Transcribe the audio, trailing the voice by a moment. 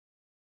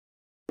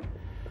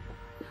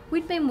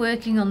We'd been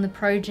working on the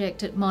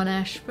project at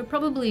Monash for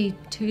probably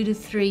 2 to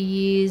 3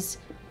 years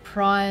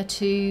prior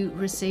to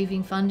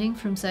receiving funding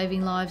from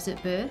Saving Lives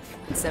at Birth.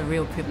 It's a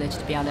real privilege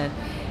to be able to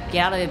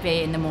get out of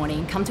bed in the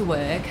morning, come to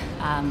work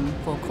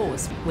for a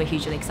cause. We're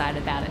hugely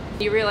excited about it.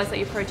 You realise that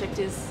your project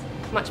is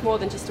much more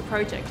than just a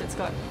project, it's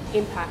got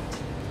impact.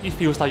 It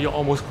feels like you're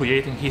almost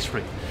creating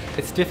history.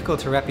 It's difficult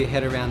to wrap your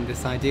head around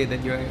this idea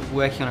that you're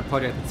working on a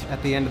project that's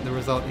at the end of the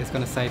result is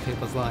going to save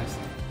people's lives.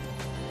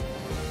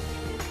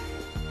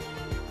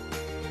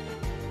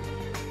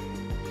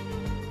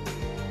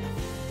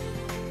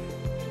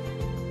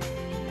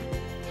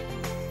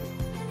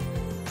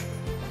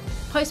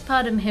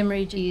 Postpartum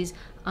hemorrhage is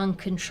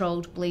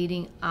uncontrolled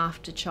bleeding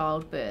after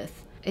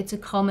childbirth. It's a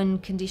common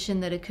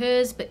condition that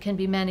occurs but can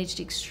be managed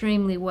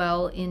extremely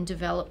well in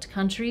developed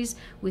countries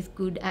with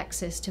good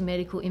access to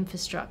medical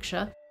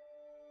infrastructure.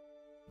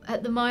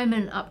 At the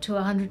moment, up to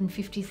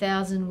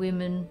 150,000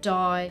 women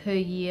die per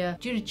year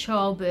due to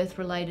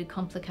childbirth-related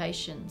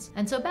complications.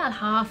 And so about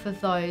half of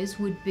those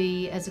would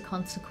be as a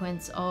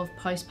consequence of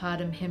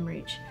postpartum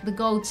hemorrhage. The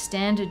gold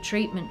standard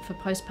treatment for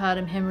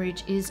postpartum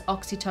hemorrhage is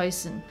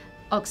oxytocin.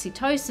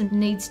 Oxytocin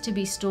needs to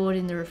be stored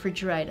in the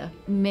refrigerator.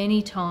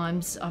 Many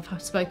times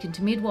I've spoken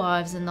to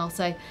midwives and they'll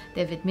say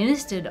they've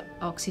administered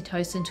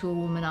oxytocin to a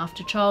woman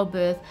after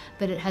childbirth,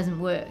 but it hasn't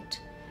worked.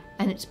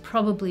 And it's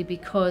probably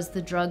because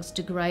the drug's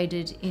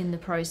degraded in the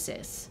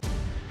process.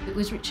 It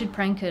was Richard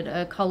Prankett,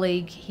 a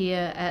colleague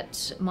here at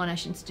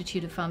Monash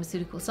Institute of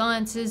Pharmaceutical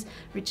Sciences.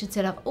 Richard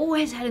said, I've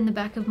always had in the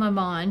back of my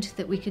mind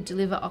that we could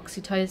deliver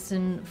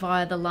oxytocin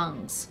via the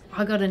lungs.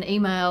 I got an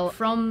email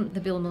from the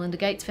Bill and Melinda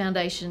Gates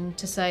Foundation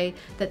to say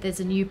that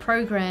there's a new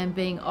program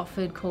being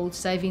offered called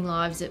Saving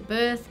Lives at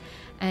Birth,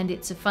 and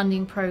it's a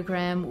funding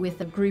program with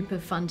a group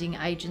of funding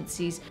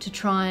agencies to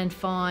try and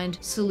find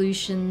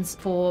solutions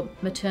for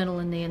maternal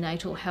and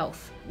neonatal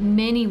health.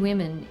 Many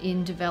women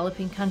in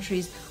developing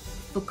countries,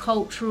 for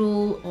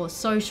cultural or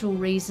social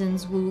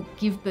reasons, will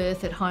give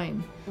birth at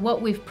home.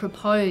 What we've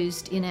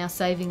proposed in our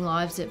Saving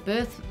Lives at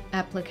Birth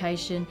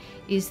application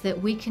is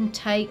that we can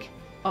take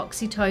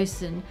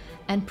oxytocin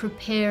and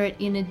prepare it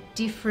in a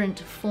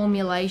different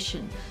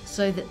formulation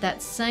so that that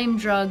same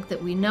drug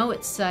that we know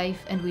it's safe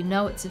and we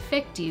know it's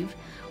effective,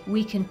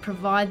 we can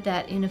provide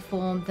that in a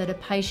form that a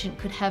patient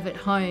could have at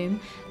home,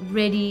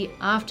 ready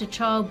after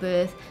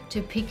childbirth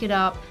to pick it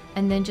up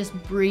and then just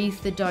breathe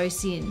the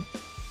dose in.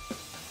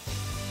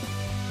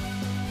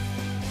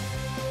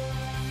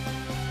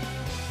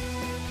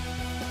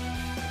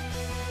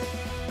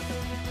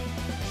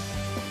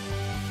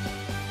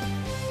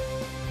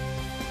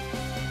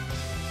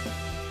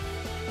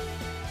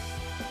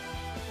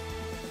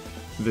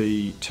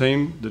 The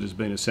team that has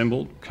been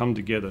assembled come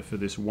together for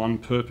this one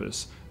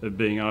purpose of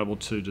being able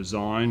to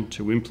design,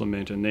 to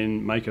implement and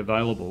then make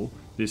available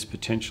this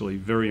potentially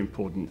very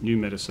important new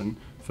medicine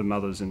for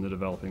mothers in the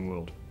developing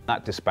world.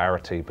 That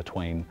disparity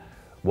between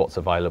what's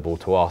available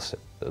to us,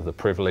 the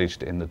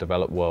privileged in the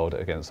developed world,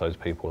 against those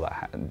people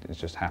that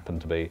just happen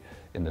to be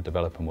in the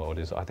developing world,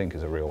 I think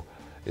is a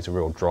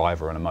real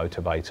driver and a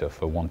motivator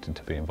for wanting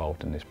to be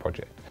involved in this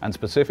project. And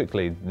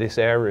specifically this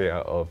area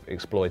of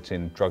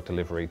exploiting drug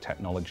delivery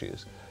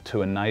technologies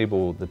to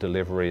enable the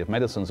delivery of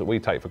medicines that we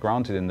take for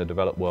granted in the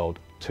developed world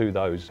to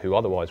those who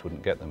otherwise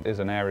wouldn't get them is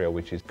an area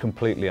which is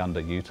completely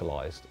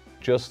underutilised.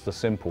 Just the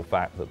simple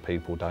fact that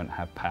people don't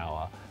have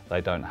power, they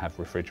don't have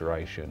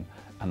refrigeration,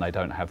 and they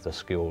don't have the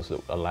skills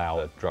that allow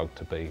a drug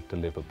to be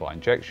delivered by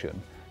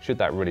injection, should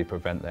that really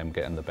prevent them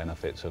getting the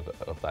benefits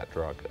of that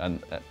drug?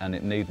 And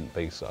it needn't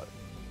be so.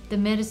 The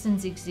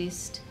medicines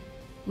exist,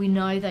 we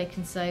know they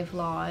can save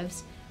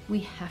lives, we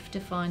have to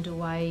find a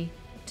way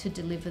to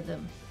deliver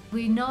them.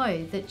 We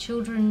know that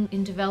children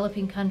in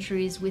developing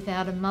countries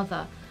without a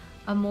mother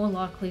are more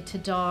likely to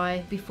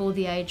die before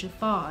the age of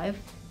 5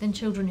 than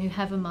children who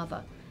have a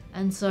mother.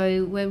 And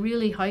so we're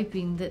really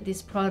hoping that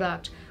this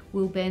product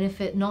will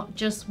benefit not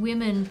just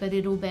women, but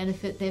it'll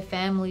benefit their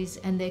families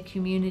and their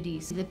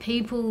communities. The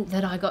people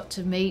that I got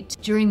to meet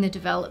during the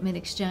development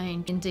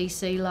exchange in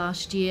DC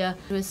last year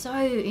were so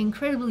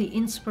incredibly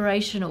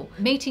inspirational.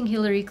 Meeting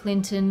Hillary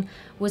Clinton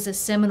was a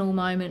seminal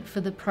moment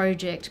for the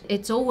project.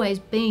 It's always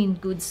been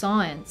good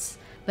science,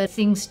 but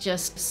things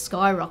just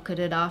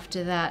skyrocketed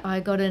after that. I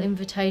got an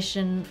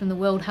invitation from the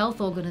World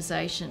Health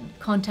Organization,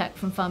 contact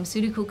from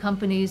pharmaceutical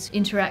companies,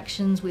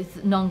 interactions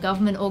with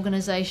non-government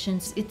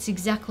organizations. It's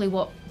exactly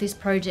what this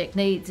project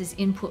needs, is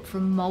input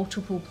from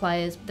multiple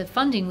players. The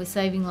funding with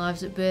Saving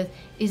Lives at Birth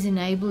is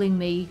enabling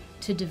me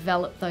to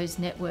develop those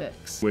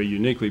networks. We're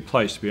uniquely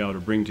placed to be able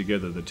to bring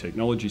together the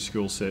technology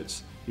skill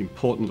sets,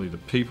 importantly the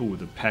people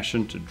with the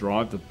passion to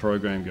drive the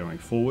program going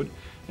forward,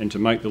 and to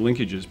make the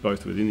linkages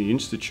both within the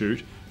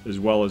Institute as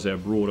well as our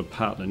broader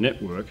partner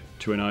network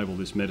to enable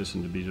this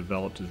medicine to be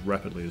developed as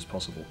rapidly as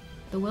possible.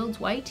 The world's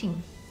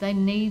waiting. They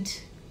need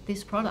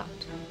this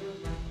product.